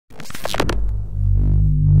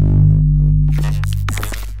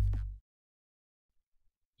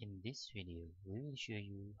In this video, we will show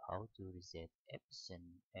you how to reset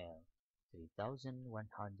Epson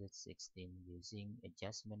L3116 using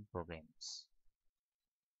adjustment programs.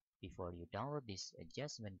 Before you download these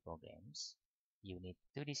adjustment programs, you need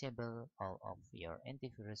to disable all of your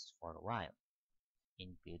antivirus for a while.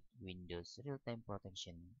 Include Windows Real-Time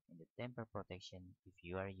Protection and the Temper Protection if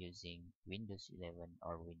you are using Windows 11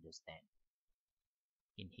 or Windows 10.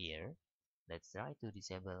 In here, let's try to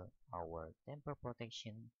disable our Temper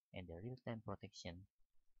Protection and the Real-Time Protection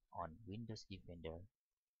on Windows Defender.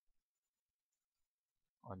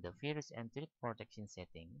 On the Virus and Threat Protection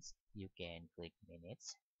settings, you can click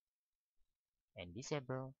Manage and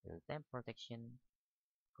disable Real-Time Protection,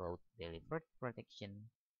 Cloud Delivered Protection,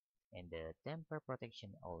 and the Temper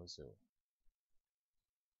Protection also.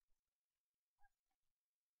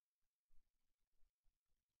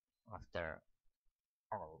 After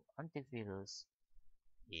all antivirus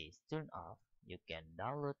is turned off, you can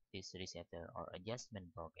download this resetter or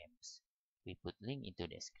adjustment programs. We put link into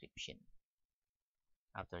the description.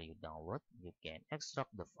 After you download, you can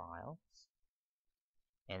extract the files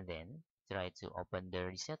and then try to open the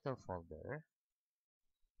resetter folder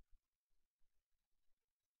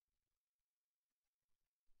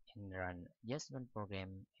and run adjustment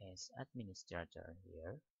program as administrator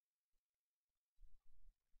here.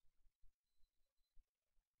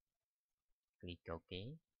 Click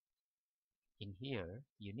OK. In here,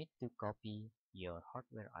 you need to copy your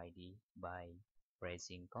hardware ID by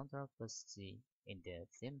pressing Ctrl+C in the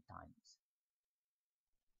same times.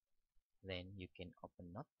 Then you can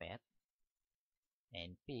open Notepad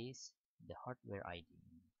and paste the hardware ID.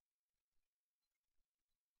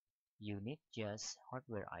 You need just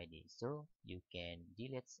hardware ID, so you can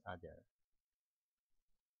delete other.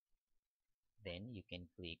 Then you can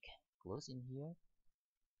click close in here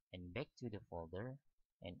and back to the folder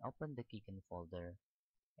and open the Keygen folder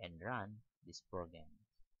and run this program.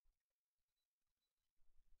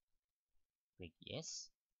 Click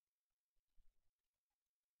yes.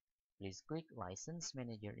 Please click License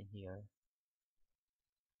Manager in here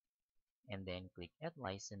and then click Add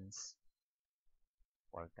License.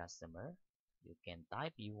 For customer, you can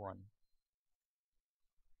type U1.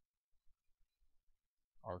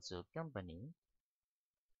 Also company,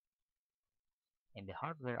 and the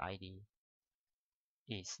hardware ID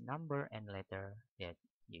is number and letter that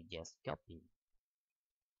you just copy.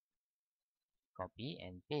 Copy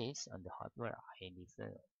and paste on the hardware ID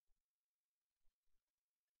field.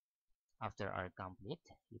 After are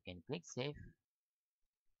complete, you can click Save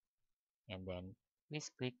and then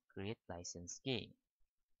please click Create License Key.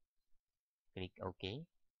 Click OK.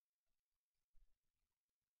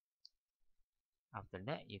 After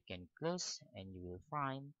that, you can close and you will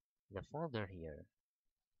find the folder here.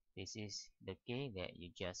 This is the key that you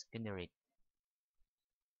just generate.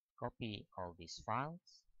 Copy all these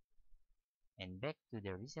files and back to the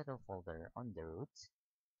resetter folder on the root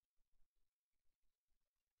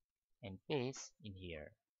and paste in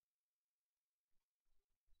here.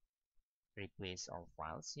 Replace all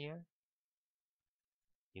files here.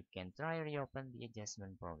 You can try reopen the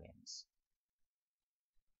adjustment programs.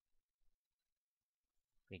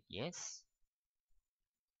 Click yes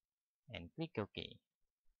and click OK.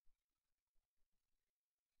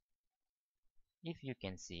 If you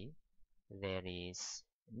can see, there is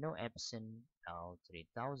no Epson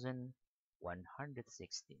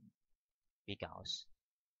L3116 because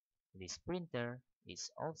this printer is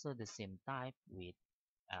also the same type with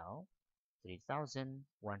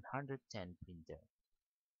L3110 printer.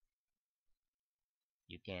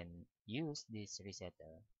 You can use this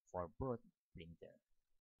resetter for both printer.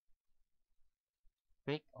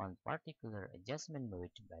 Click on particular adjustment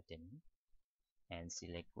mode button and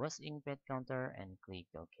select Was Ink Pad Counter and click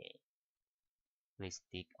OK. Please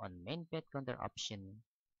click on Main Pad Counter option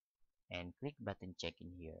and click button check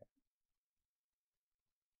in here.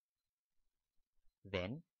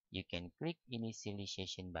 Then you can click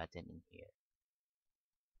Initialization button in here.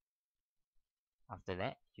 After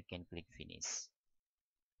that, you can click Finish.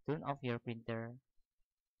 Turn off your printer,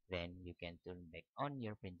 then you can turn back on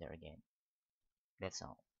your printer again. That's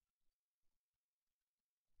all.